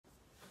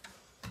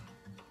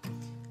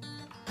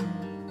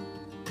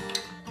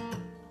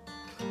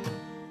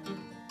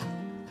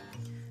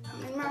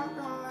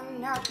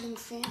I've been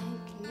thinking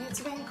it's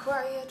been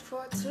quiet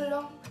for too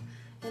long,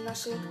 and I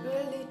should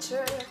really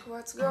check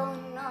what's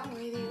going on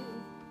with you.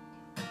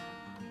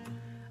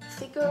 I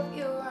think of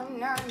you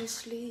when I'm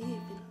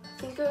sleeping, I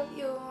think of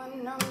you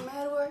when I'm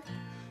at work,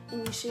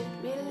 and you should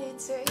really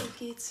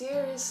take it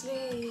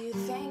seriously. You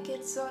think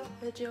it's all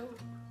a joke.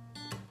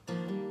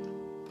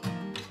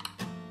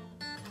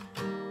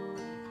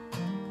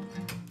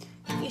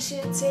 You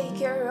should take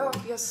care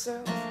of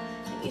yourself,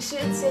 and you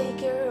should take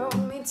care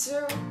of me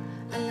too.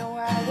 I know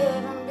I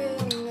haven't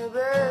been the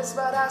best,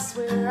 but I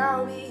swear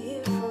I'll be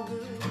here for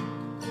good.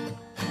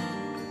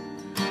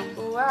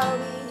 Oh, I'll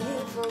be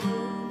here for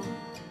good.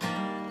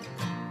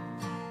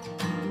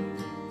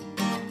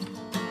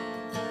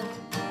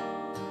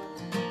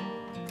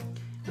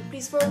 And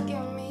please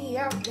forgive me,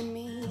 I've been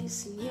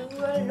missing you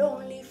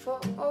lonely for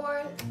a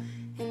while,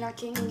 and I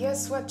can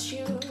guess what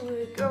you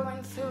were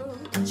going through,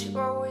 but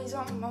you're always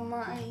on my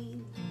mind.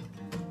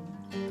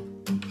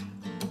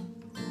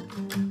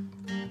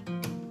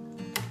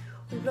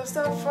 We lost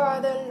our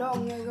father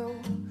long ago,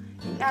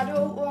 and I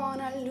don't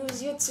wanna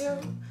lose you too.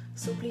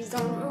 So please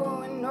don't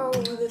ruin all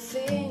the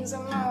things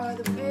our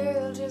mother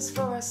built just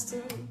for us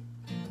two.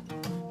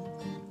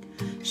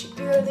 She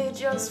built it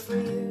just for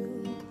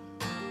you.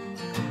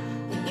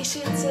 And you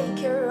should take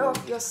care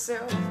of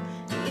yourself,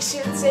 and you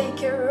should take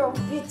care of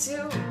me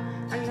too.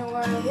 I know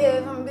I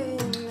haven't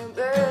been the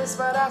best,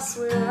 but I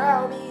swear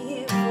I'll be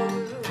here for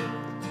good.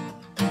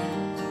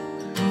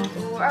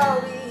 Oh,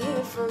 I'll be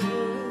here for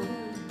good.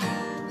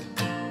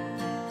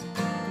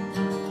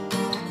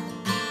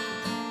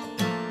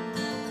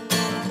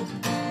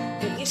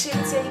 You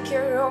should take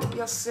care of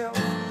yourself,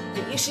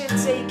 and you should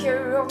take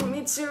care of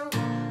me too.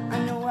 I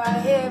know I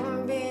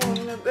haven't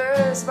been the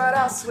best, but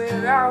I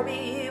swear I'll be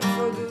here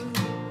for good.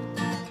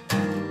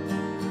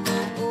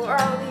 Oh,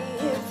 I'll be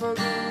here for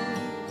good.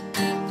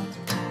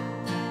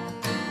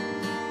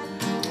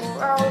 Oh,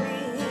 I'll be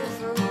here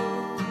for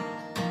good.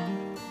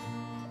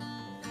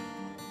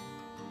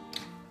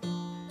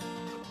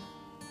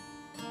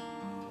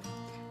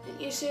 And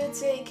you should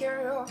take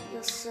care of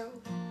yourself.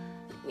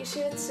 You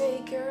should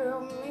take care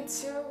of me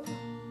too.